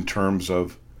cost in terms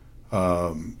of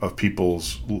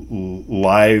people's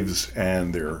lives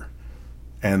and their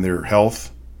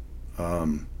health,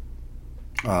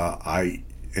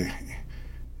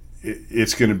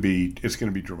 it's going to be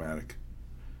dramatic.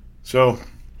 So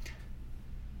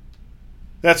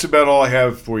that's about all I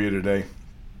have for you today.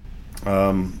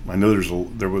 I know there's a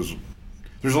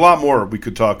lot more we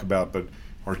could talk about, but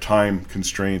our time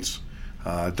constraints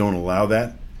don't allow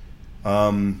that.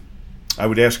 I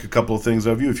would ask a couple of things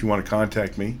of you. If you want to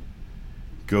contact me,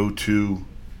 go to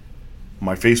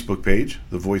my Facebook page,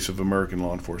 The Voice of American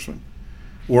Law Enforcement,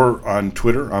 or on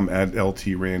Twitter, I'm at LT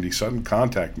Randy Sutton.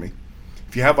 Contact me.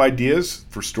 If you have ideas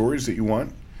for stories that you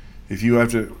want, if you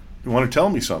want to tell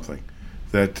me something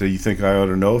that you think I ought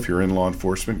to know, if you're in law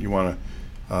enforcement, you want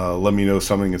to let me know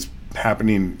something that's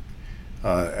happening.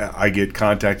 I get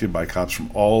contacted by cops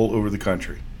from all over the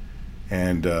country,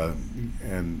 and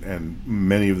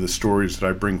many of the stories that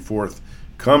I bring forth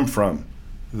come from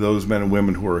those men and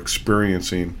women who are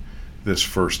experiencing this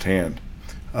firsthand.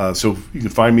 So you can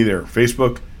find me there.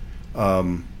 Facebook,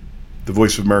 The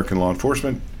Voice of American Law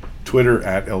Enforcement, Twitter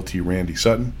at LT Randy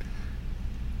Sutton.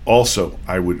 Also,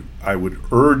 I would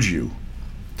urge you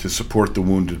to support the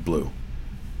Wounded Blue.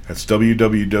 That's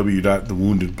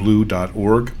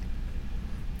www.thewoundedblue.org.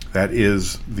 That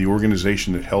is the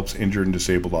organization that helps injured and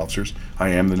disabled officers. I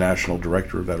am the national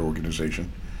director of that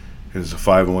organization. It is a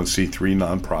 501c3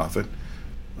 nonprofit.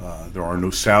 There are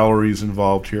no salaries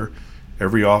involved here.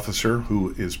 Every officer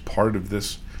who is part of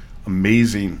this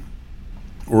amazing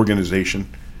organization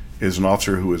is an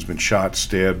officer who has been shot,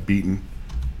 stabbed, beaten,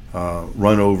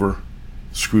 run over,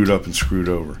 screwed up, and screwed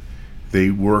over. They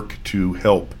work to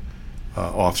help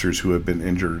officers who have been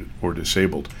injured or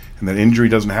disabled. And that injury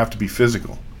doesn't have to be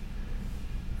physical.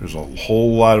 There's a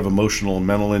whole lot of emotional and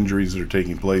mental injuries that are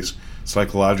taking place,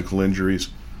 psychological injuries,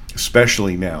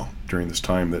 especially now during this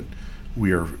time that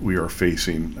we are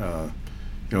facing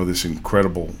this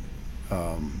incredible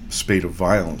spate of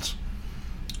violence.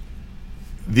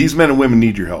 These men and women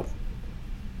need your help.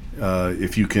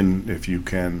 If you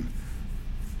can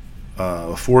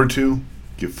afford to,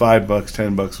 give $5,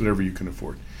 $10, whatever you can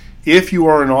afford. If you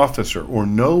are an officer or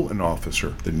know an officer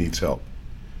that needs help,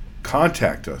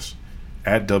 contact us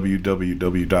at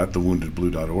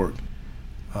www.thewoundedblue.org.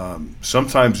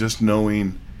 Sometimes just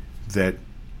knowing that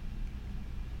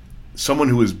someone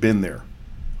who has been there,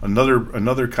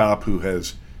 another cop who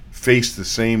has faced the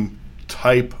same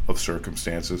type of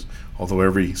circumstances, although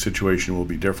every situation will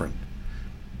be different,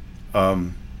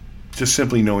 just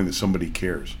simply knowing that somebody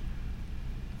cares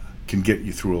can get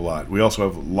you through a lot. We also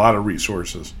have a lot of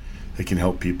resources that can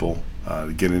help people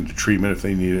get into treatment if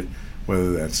they need it,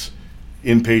 whether that's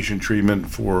inpatient treatment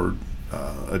for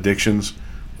addictions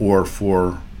or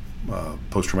for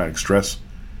post-traumatic stress,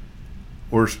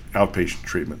 or outpatient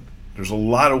treatment. There's a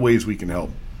lot of ways we can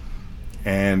help.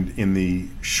 And in the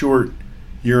short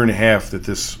year and a half that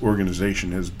this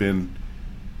organization has been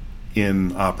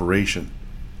in operation,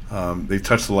 they've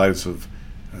touched the lives of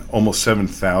almost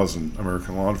 7,000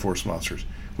 American law enforcement officers,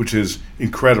 which is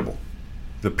incredible.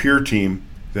 The peer team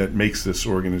that makes this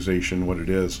organization what it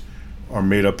is are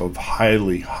made up of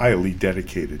highly, highly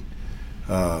dedicated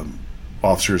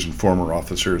officers and former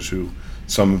officers who,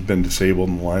 some have been disabled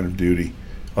in the line of duty,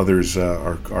 others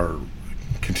are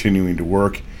continuing to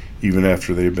work even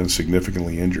after they've been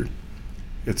significantly injured.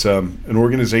 It's an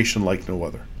organization like no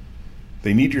other.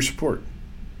 They need your support.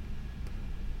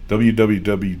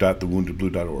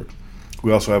 www.thewoundedblue.org.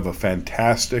 We also have a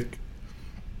fantastic,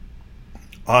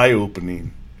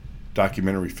 eye-opening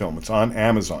documentary film. It's on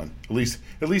Amazon. At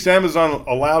least Amazon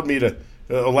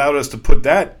allowed us to put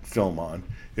that film on.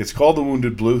 It's called The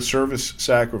Wounded Blue: Service,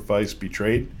 Sacrifice,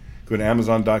 Betrayed. Go to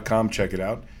Amazon.com, check it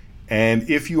out. And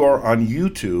if you are on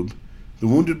YouTube, The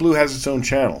Wounded Blue has its own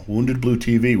channel, Wounded Blue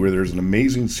TV, where there's an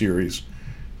amazing series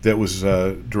that was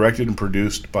directed and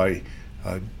produced by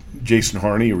Jason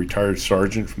Harney, a retired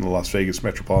sergeant from the Las Vegas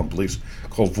Metropolitan Police,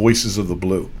 called Voices of the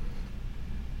Blue.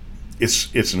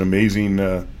 It's an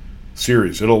amazing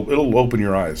series. It'll open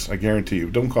your eyes, I guarantee you.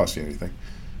 It don't cost you anything,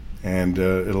 and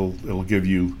it'll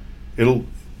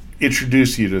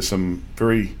introduce you to some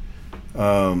very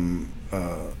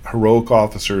heroic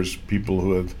officers, people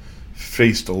who have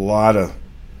faced a lot of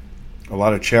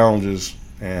challenges,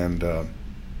 and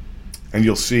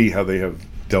you'll see how they have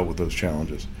dealt with those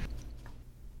challenges.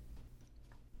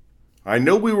 I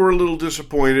know we were a little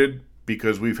disappointed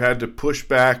because we've had to push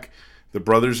back the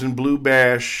Brothers in Blue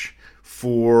Bash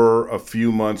for a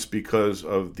few months because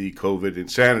of the COVID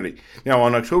insanity. Now,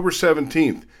 on October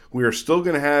 17th, we are still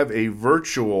going to have a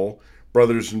virtual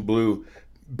Brothers in Blue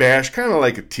Bash, kind of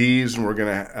like a tease, and we're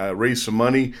going to raise some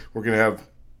money. We're going to have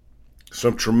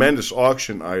some tremendous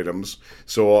auction items.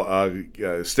 So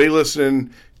stay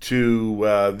listening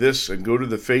to this and go to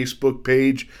the Facebook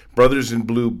page, Brothers in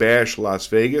Blue Bash Las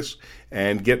Vegas,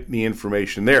 and get the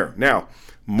information there. Now,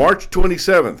 March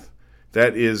 27th,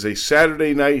 that is a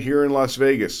Saturday night here in Las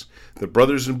Vegas, the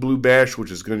Brothers in Blue Bash, which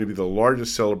is going to be the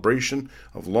largest celebration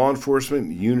of law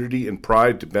enforcement, unity, and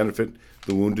pride to benefit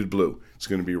the Wounded Blue. It's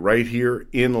going to be right here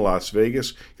in Las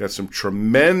Vegas. Got some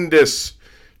tremendous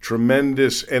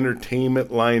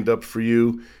entertainment lined up for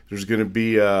you. There's going to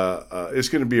be it's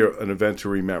going to be an event to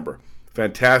remember.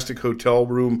 Fantastic hotel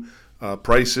room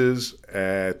prices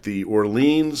at the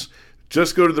Orleans.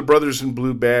 Just go to the Brothers in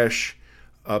Blue Bash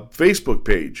Facebook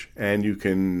page, and you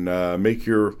can make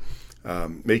your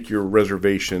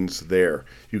reservations there.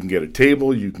 You can get a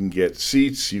table, you can get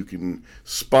seats, you can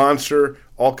sponsor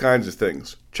all kinds of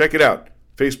things. Check it out.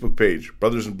 Facebook page,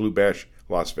 Brothers in Blue Bash,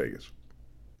 Las Vegas.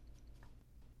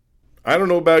 I don't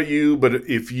know about you, but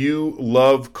if you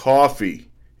love coffee,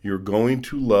 you're going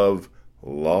to love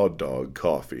Law Dog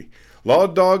Coffee. Law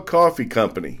Dog Coffee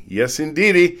Company. Yes,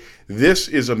 indeedy. This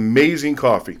is amazing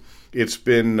coffee. It's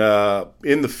been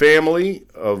in the family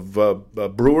of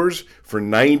brewers for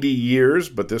 90 years,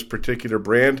 but this particular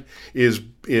brand is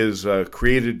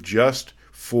created just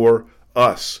for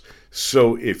us.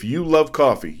 So if you love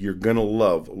coffee, you're going to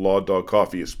love Law Dog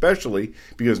Coffee, especially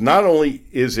because not only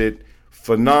is it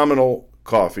phenomenal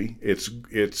coffee, it's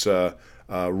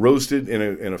roasted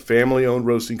in a family-owned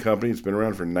roasting company. It's been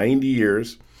around for 90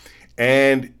 years,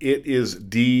 and it is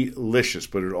delicious,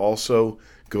 but it also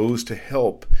goes to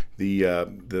help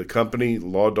the company,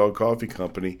 Law Dog Coffee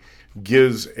Company,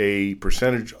 gives a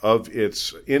percentage of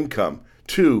its income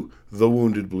to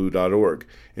thewoundedblue.org.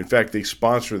 In fact, they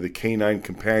sponsor the Canine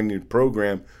Companion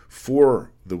Program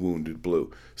for the Wounded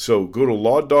Blue. So go to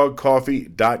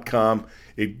lawdogcoffee.com.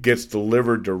 It gets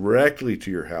delivered directly to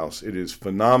your house. It is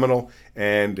phenomenal,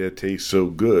 and it tastes so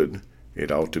good, it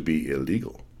ought to be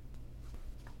illegal.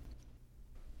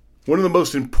 One of the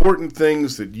most important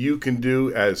things that you can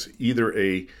do as either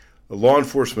a law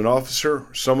enforcement officer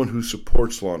or someone who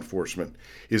supports law enforcement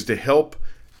is to help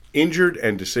injured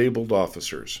and disabled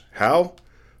officers. How?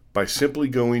 By simply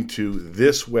going to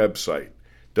this website,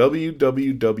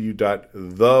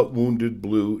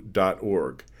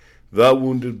 www.thewoundedblue.org.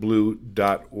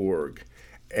 Thewoundedblue.org.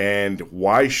 And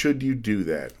why should you do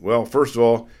that? Well, first of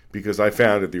all, because I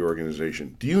founded the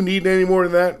organization. Do you need any more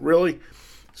than that, really?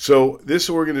 So this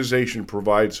organization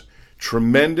provides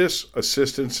tremendous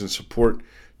assistance and support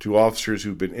to officers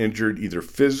who've been injured either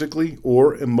physically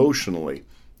or emotionally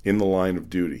in the line of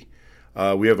duty.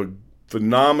 We have a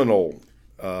phenomenal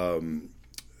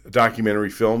documentary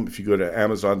film. If you go to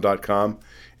Amazon.com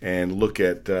and look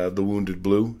at The Wounded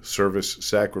Blue, Service,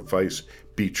 Sacrifice,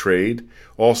 Betrayed.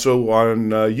 Also on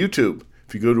YouTube.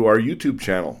 If you go to our YouTube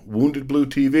channel, Wounded Blue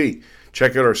TV,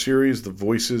 check out our series, The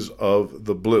Voices of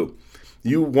the Blue.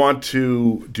 You want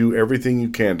to do everything you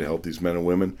can to help these men and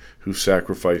women who've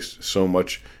sacrificed so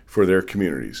much for their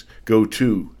communities. Go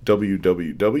to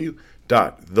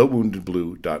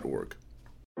www.thewoundedblue.org.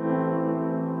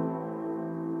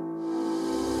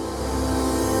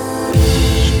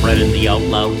 Spreading the out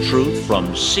loud truth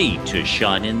from sea to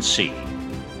shining sea.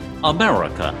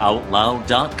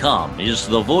 AmericaOutloud.com is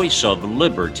the voice of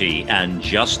liberty and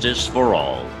justice for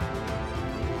all.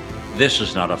 This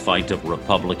is not a fight of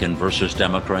Republican versus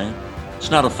Democrat. It's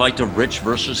not a fight of rich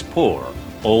versus poor,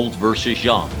 old versus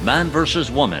young, man versus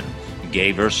woman,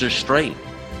 gay versus straight.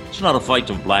 It's not a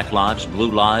fight of black lives, blue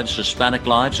lives, Hispanic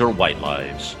lives, or white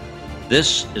lives.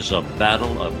 This is a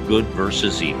battle of good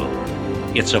versus evil.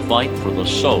 It's a fight for the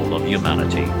soul of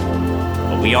humanity.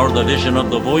 We are the vision of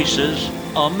the voices,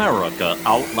 America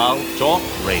Out Loud Talk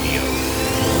Radio.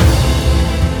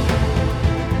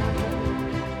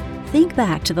 Think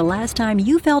back to the last time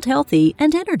you felt healthy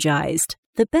and energized.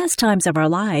 The best times of our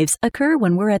lives occur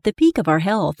when we're at the peak of our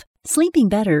health, sleeping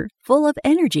better, full of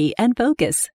energy and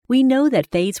focus. We know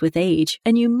that fades with age,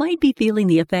 and you might be feeling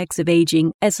the effects of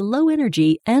aging as low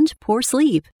energy and poor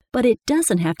sleep. But it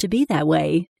doesn't have to be that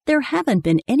way. There haven't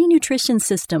been any nutrition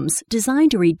systems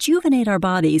designed to rejuvenate our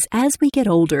bodies as we get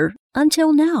older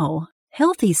until now.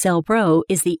 Healthy Cell Pro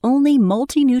is the only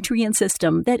multi-nutrient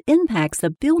system that impacts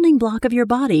the building block of your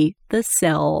body, the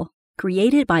cell.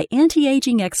 Created by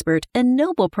anti-aging expert and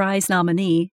Nobel Prize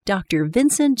nominee, Dr.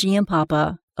 Vincent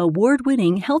Giampapa,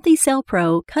 award-winning Healthy Cell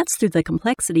Pro cuts through the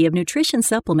complexity of nutrition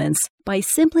supplements by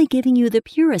simply giving you the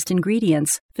purest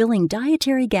ingredients, filling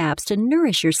dietary gaps to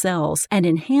nourish your cells and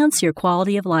enhance your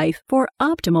quality of life for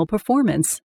optimal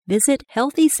performance. Visit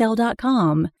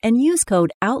HealthyCell.com and use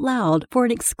code OUTLOUD for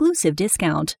an exclusive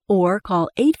discount, or call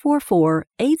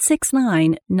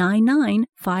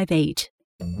 844-869-9958.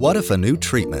 What if a new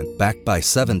treatment backed by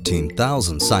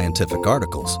 17,000 scientific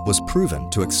articles was proven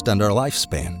to extend our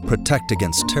lifespan, protect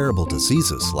against terrible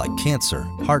diseases like cancer,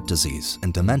 heart disease,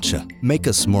 and dementia, make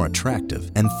us more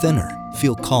attractive and thinner,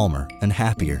 feel calmer and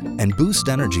happier, and boost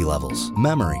energy levels,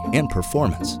 memory, and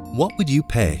performance? What would you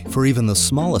pay for even the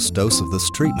smallest dose of this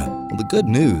treatment? Well, the good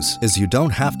news is you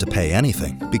don't have to pay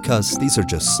anything, because these are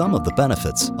just some of the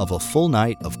benefits of a full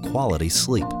night of quality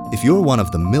sleep. If you're one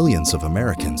of the millions of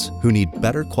Americans who need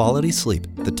better quality sleep,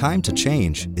 the time to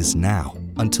change is now.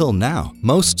 Until now,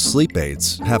 most sleep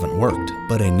aids haven't worked,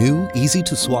 but a new,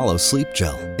 easy-to-swallow sleep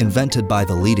gel, invented by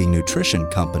the leading nutrition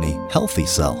company, Healthy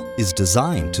Cell, is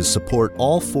designed to support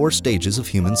all 4 stages of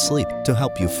human sleep to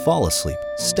help you fall asleep,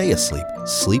 stay asleep,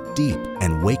 sleep deep,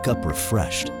 and wake up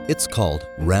refreshed. It's called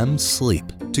REM Sleep.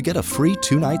 To get a free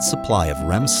 2-night supply of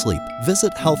REM sleep,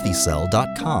 visit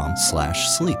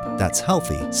healthycell.com/sleep. That's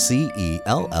healthy,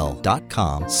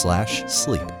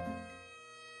 CELL.com/sleep.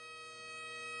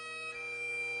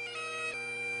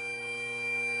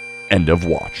 End of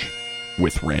Watch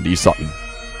with Randy Sutton.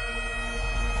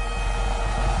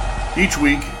 Each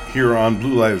week here on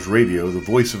Blue Lives Radio, the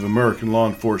voice of American law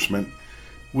enforcement,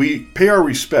 we pay our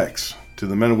respects to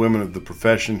the men and women of the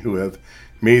profession who have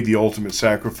made the ultimate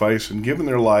sacrifice and given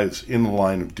their lives in the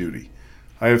line of duty.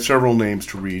 I have several names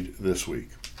to read this week.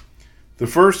 The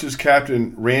first is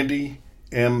Captain Randy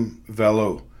M.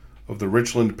 Valleau of the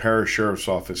Richland Parish Sheriff's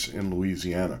Office in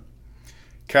Louisiana.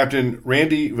 Captain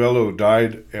Randy Valleau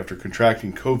died after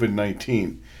contracting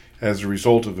COVID-19 as a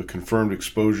result of a confirmed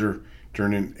exposure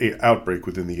during an outbreak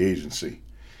within the agency.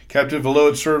 Captain Valleau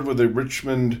had served with the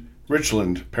Richland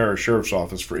Parish Sheriff's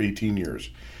Office for 18 years.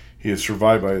 He is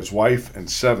survived by his wife and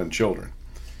 7 children.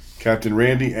 Captain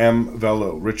Randy M.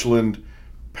 Valleau, Richland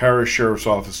Parish Sheriff's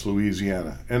Office,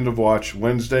 Louisiana. End of watch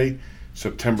Wednesday,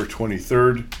 September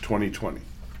 23rd, 2020.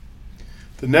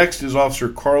 The next is Officer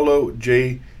Carlo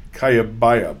J.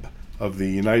 Kayabayab of the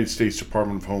United States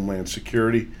Department of Homeland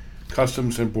Security,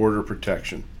 Customs and Border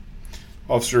Protection.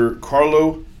 Officer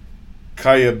Carlo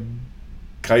Kayabayab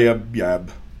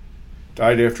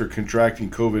died after contracting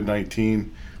COVID-19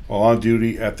 while on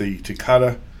duty at the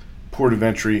Tecate Port of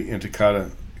Entry in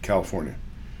Tecate, California.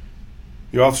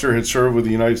 The officer had served with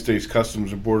the United States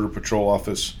Customs and Border Patrol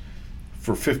Office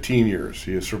for 15 years.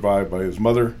 He is survived by his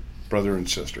mother, brother, and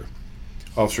sister.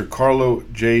 Officer Carlo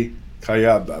J.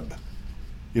 Kayabayab,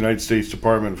 United States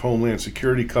Department of Homeland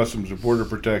Security, Customs and Border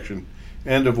Protection.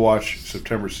 End of watch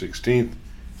September 16th,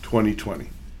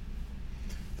 2020.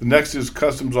 The next is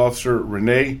Customs Officer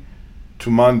Rene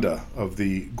Tumanda of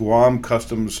the Guam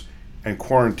Customs and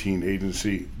Quarantine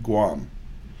Agency, Guam.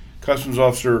 Customs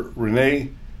Officer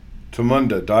Renee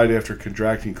Tamunda died after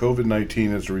contracting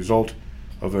COVID-19 as a result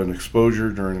of an exposure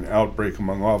during an outbreak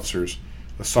among officers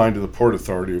assigned to the Port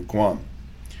Authority of Guam.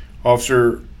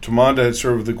 Officer Tamunda had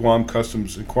served with the Guam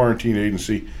Customs and Quarantine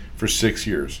Agency for 6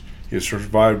 years. He is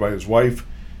survived by his wife,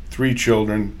 3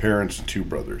 children, parents, and 2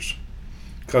 brothers.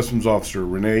 Customs Officer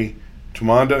Renee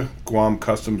Tamunda, Guam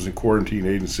Customs and Quarantine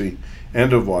Agency,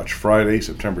 end of watch Friday,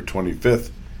 September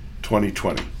 25th,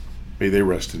 2020. May they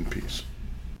rest in peace.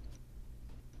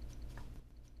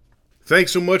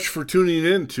 Thanks so much for tuning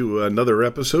in to another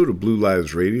episode of Blue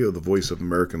Lives Radio, the voice of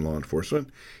American law enforcement,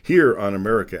 here on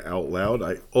America Out Loud.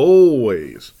 I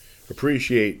always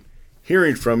appreciate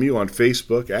hearing from you on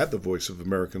Facebook at the Voice of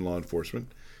American Law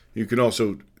Enforcement. You can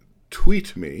also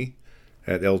tweet me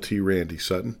at LT Randy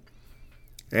Sutton.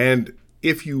 And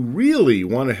if you really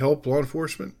want to help law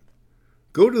enforcement,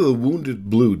 go to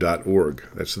thewoundedblue.org.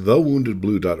 That's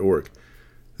thewoundedblue.org.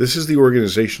 This is the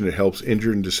organization that helps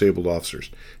injured and disabled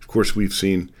officers. Of course, we've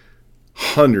seen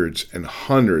hundreds and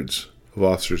hundreds of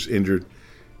officers injured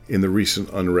in the recent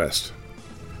unrest.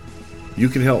 You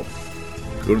can help.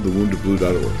 Go to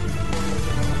thewoundedblue.org.